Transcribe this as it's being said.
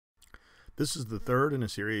This is the third in a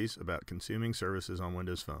series about consuming services on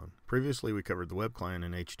Windows Phone. Previously, we covered the web client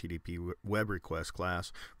and HTTP web request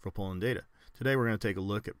class for pulling data. Today, we're going to take a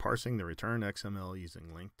look at parsing the returned XML using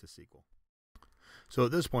LINQ to SQL. So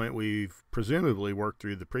at this point, we've presumably worked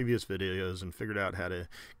through the previous videos and figured out how to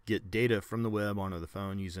get data from the web onto the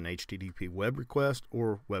phone using HTTP web request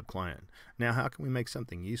or web client. Now, how can we make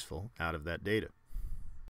something useful out of that data?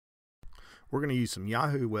 We're going to use some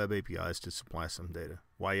Yahoo web APIs to supply some data.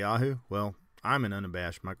 Why Yahoo? Well, I'm an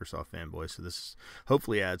unabashed Microsoft fanboy, so this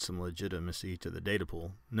hopefully adds some legitimacy to the data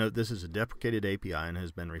pool. Note this is a deprecated API and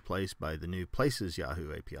has been replaced by the new Places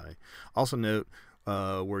Yahoo API. Also note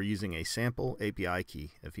we're using a sample API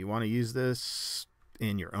key. If you want to use this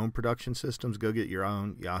in your own production systems, go get your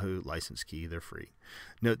own Yahoo license key. They're free.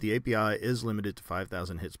 Note the API is limited to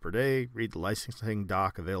 5,000 hits per day. Read the licensing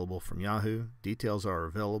doc available from Yahoo. Details are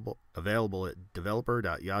available at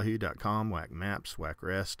developer.yahoo.com, whack maps, whack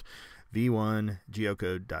rest, v1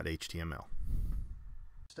 geocode.html.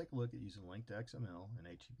 Let's take a look at using LINQ to XML and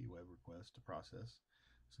HTTP web request to process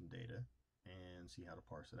some data and see how to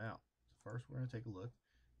parse it out. So first, we're going to take a look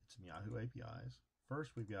at some Yahoo APIs.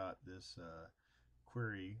 First, we've got this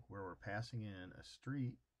query where we're passing in a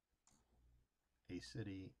street, a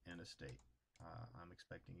city, and a state. I'm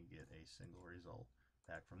expecting to get a single result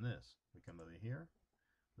back from this. We come over here,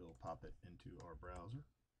 we'll pop it into our browser,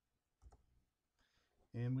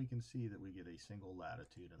 and we can see that we get a single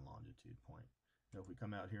latitude and longitude point. Now if we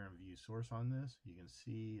come out here and view source on this, you can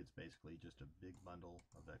see it's basically just a big bundle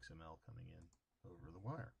of XML coming in over the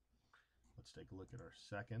wire. Let's take a look at our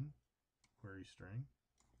second query string.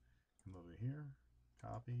 Come over here,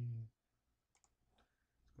 copy,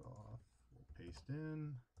 let's go off, we'll paste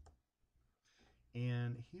in,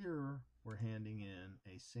 and here we're handing in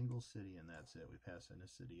a single city and that's it. We pass in a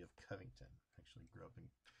city of Covington. Actually grew up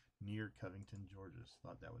near Covington, Georgia, so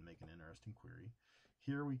thought that would make an interesting query.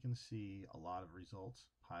 Here we can see a lot of results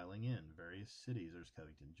piling in, various cities. There's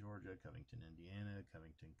Covington, Georgia, Covington, Indiana,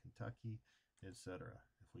 Covington, Kentucky, etc.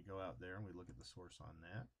 If we go out there and we look at the source on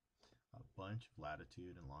that, a bunch of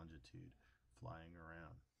latitude and longitude flying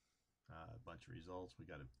around. A bunch of results. We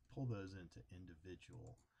got to pull those into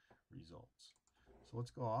individual results. So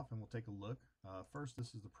let's go off and we'll take a look. First,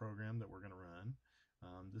 this is the program that we're going to run.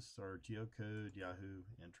 This is our GeoCode Yahoo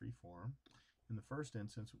entry form. In the first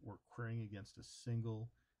instance, we're querying against a single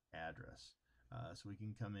address. So we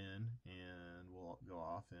can come in and we'll go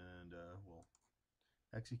off and we'll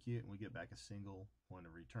execute and we get back a single point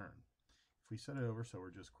of return. If we set it over so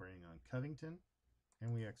we're just querying on Covington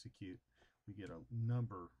and we execute, we get a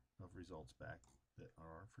number of results back that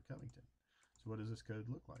are for Covington. So what does this code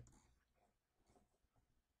look like?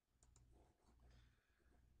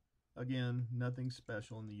 Again, nothing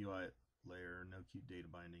special in the UI layer, no cute data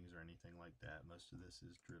bindings or anything like that. Most of this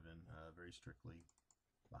is driven very strictly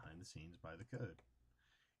behind the scenes by the code.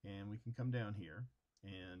 And we can come down here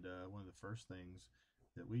and one of the first things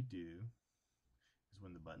that we do is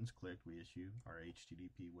when the button's clicked, we issue our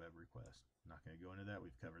HTTP web request. I'm not going to go into that.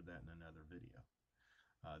 We've covered that in another video.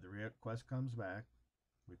 The request comes back.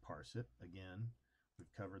 We parse it. Again,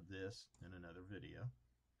 we've covered this in another video.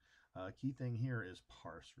 Key thing here is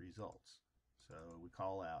parse results. So we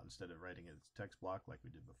call out, instead of writing it as text block like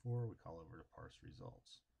we did before, we call over to parse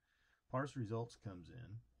results. Parse results comes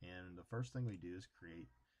in, and the first thing we do is create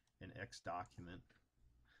an X document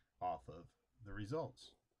off of the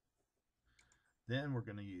results. Then we're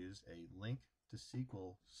going to use a LINQ to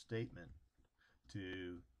SQL statement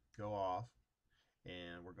to go off,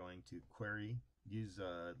 and we're going to use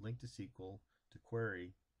LINQ to SQL to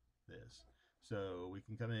query this. So we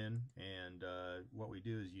can come in and what we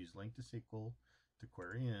do is use LINQ to SQL to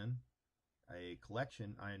query in a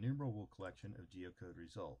collection, enumerable collection of geocode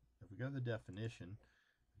result. If we go to the definition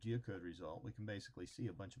of geocode result, we can basically see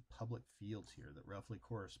a bunch of public fields here that roughly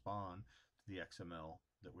correspond to the XML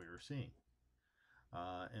that we were seeing.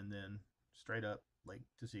 And then straight up LINQ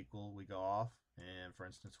to SQL, we go off and for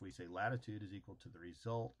instance we say latitude is equal to the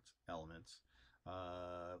result elements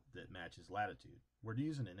that matches latitude. We're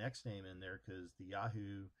using an X name in there because the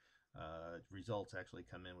Yahoo results actually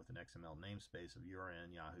come in with an XML namespace of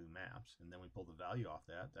URN Yahoo Maps, and then we pull the value off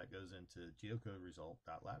that. That goes into geocode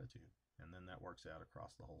result.latitude, and then that works out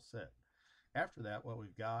across the whole set. After that, what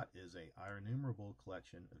we've got is a enumerable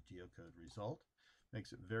collection of geocode result.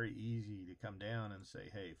 Makes it very easy to come down and say,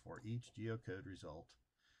 hey, for each geocode result,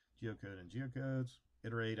 geocode and geocodes,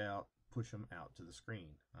 iterate out, push them out to the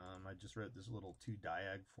screen. I just wrote this little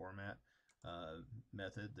 2diag format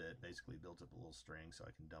method that basically builds up a little string so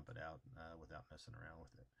I can dump it out without messing around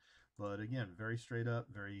with it. But again, very straight up,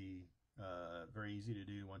 very easy to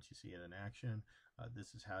do once you see it in action.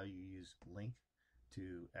 This is how you use LINQ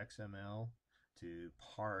to XML to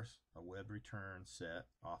parse a web return set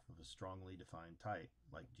off of a strongly defined type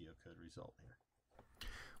like GeoCode result here.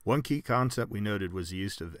 One key concept we noted was the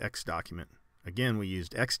use of XDocument. Again, we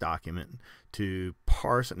used XDocument to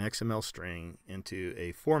parse an XML string into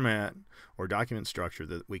a format or document structure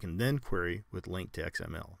that we can then query with LINQ to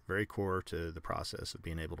XML. Very core to the process of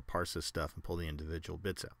being able to parse this stuff and pull the individual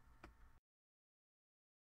bits out.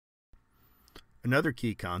 Another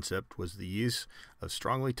key concept was the use of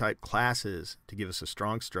strongly typed classes to give us a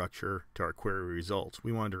strong structure to our query results.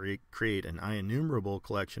 We wanted to create an IEnumerable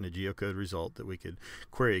collection of geocode result that we could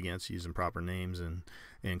query against using proper names and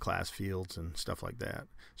class fields and stuff like that.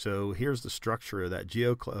 So here's the structure of that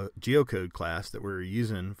geocode class that we're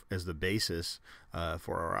using as the basis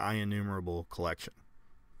for our IEnumerable collection.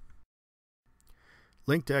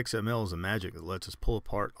 LINQ to XML is a magic that lets us pull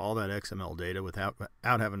apart all that XML data without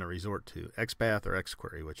having to resort to XPath or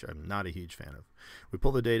XQuery, which I'm not a huge fan of. We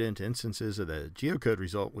pull the data into instances of the geocode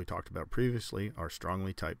result we talked about previously, our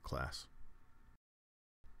strongly typed class.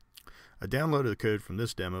 A download of the code from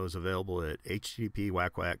this demo is available at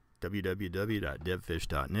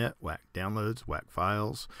http://www.devfish.net, whack downloads, whack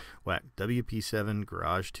files, whack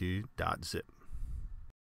wp7garage2.zip.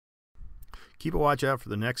 Keep a watch out for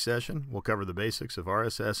the next session. We'll cover the basics of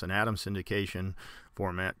RSS and Atom syndication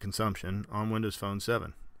format consumption on Windows Phone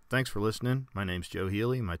 7. Thanks for listening. My name's Joe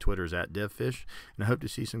Healy. My Twitter is @devfish, and I hope to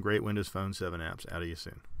see some great Windows Phone 7 apps out of you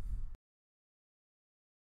soon.